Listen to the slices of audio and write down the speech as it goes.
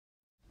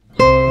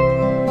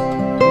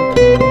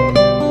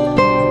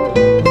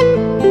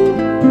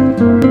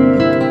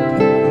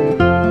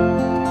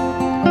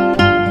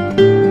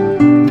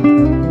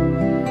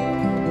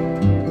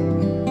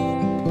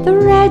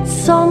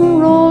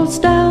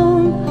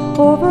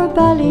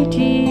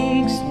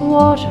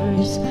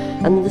waters,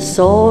 and the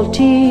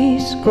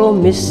salties grow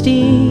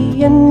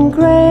misty and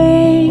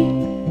grey.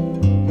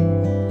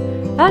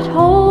 At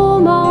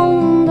home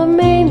on the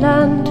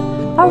mainland,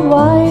 our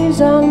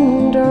wives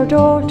and our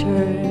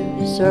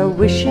daughters are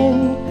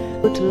wishing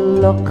good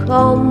luck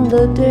on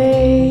the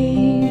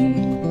day.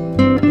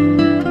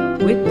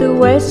 With the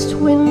west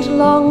wind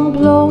long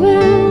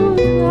blowing,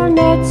 our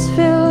nets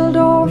filled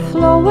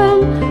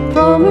o'erflowing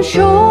from a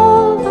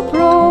shoal that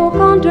broke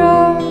under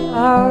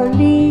our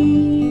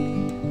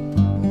lee.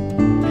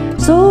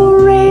 So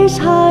raise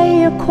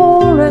high a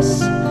chorus,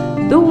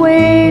 the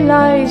way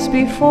lies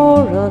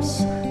before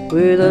us,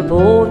 with a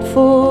boat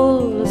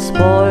full of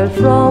spoil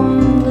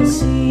from the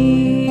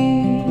sea.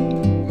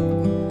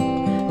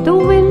 The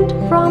wind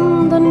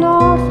from the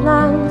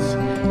northlands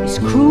is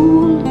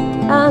cruel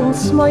and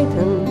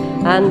smiting,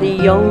 and the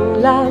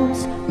young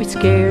lambs we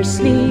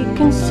scarcely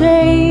can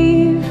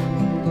save,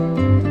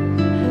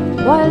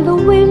 while the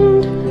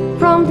wind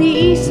from the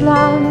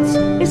eastlands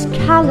is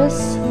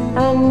callous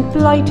and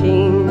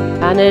blighting,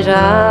 and it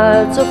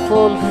adds a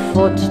full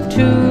foot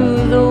to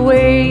the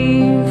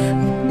wave.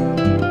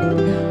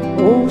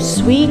 Oh,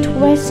 sweet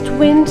west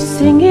wind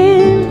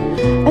singing,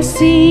 a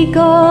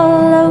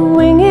seagull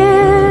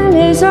a-winging,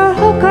 is our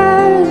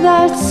hooker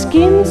that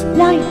skims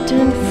light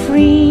and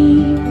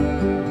free.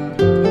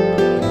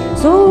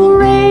 So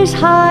raise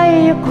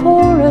high a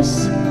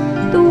chorus,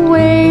 the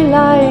way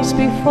lies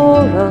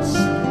before us,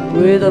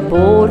 with a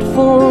boat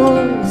full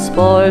of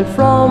spoil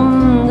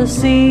from the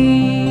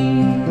sea.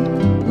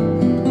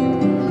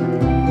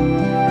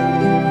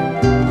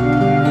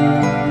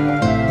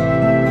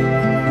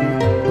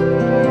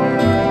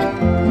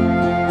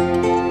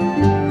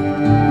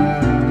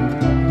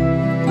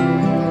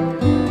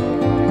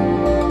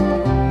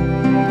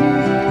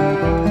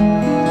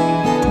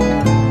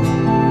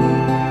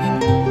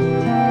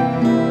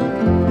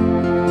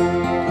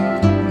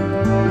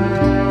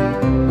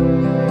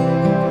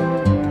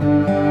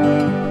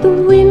 The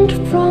wind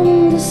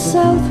from the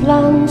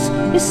southlands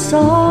is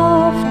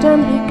soft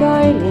and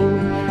beguiling,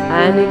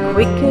 and it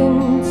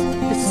quickens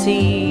the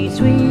seas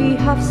we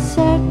have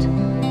set.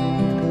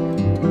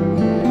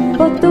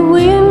 But the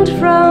wind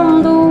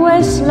from the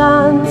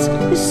westlands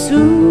is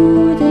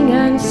soothing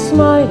and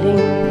smiling,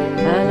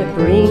 and it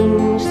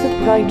brings the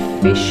bright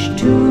fish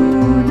to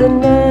the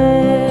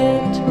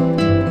net.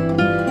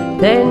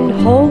 Then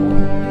hope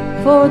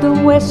for the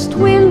west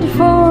wind,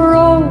 for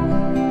oh,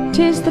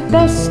 'tis the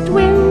best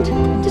wind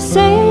to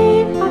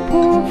save our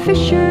poor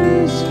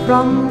fishers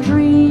from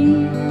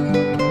dree.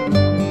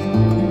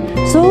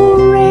 So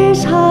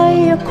raise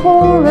high a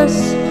chorus,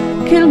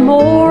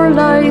 Kilmore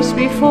lies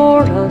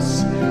before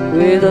us,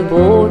 with a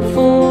boat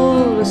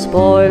full of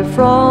spoil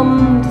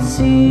from the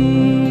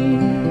sea.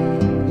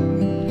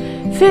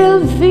 Fill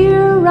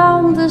veer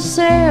round the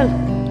sail,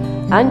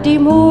 and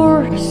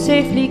Moore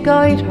safely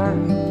guide her.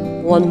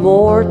 One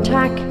more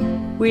tack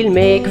we'll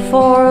make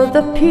for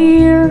the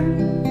pier.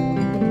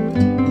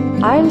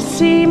 I'll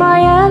see my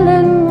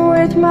Ellen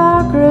with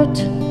Margaret,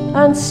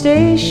 and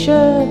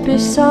Stacia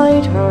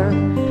beside her,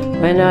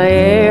 when I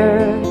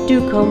e'er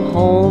do come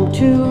home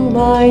to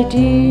my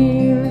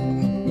dear.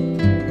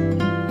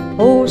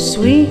 O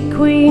sweet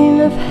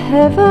Queen of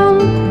Heaven,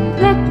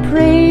 let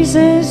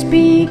praises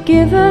be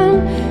given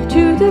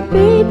to the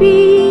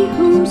baby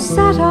who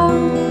sat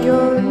on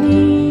your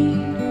knee.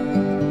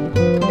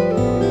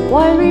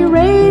 While we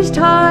raised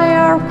high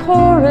our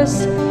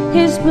chorus,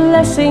 his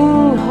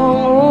blessing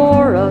hung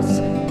o'er us,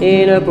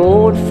 in a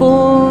boat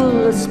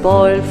full of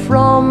spoil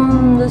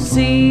from the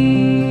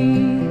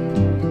sea.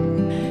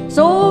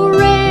 So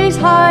raise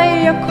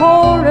high a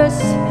chorus,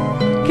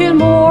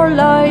 Kilmore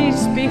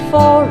lies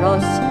before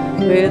us,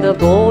 with a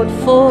boat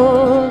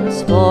full of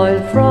spoil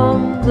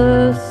from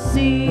the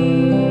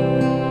sea.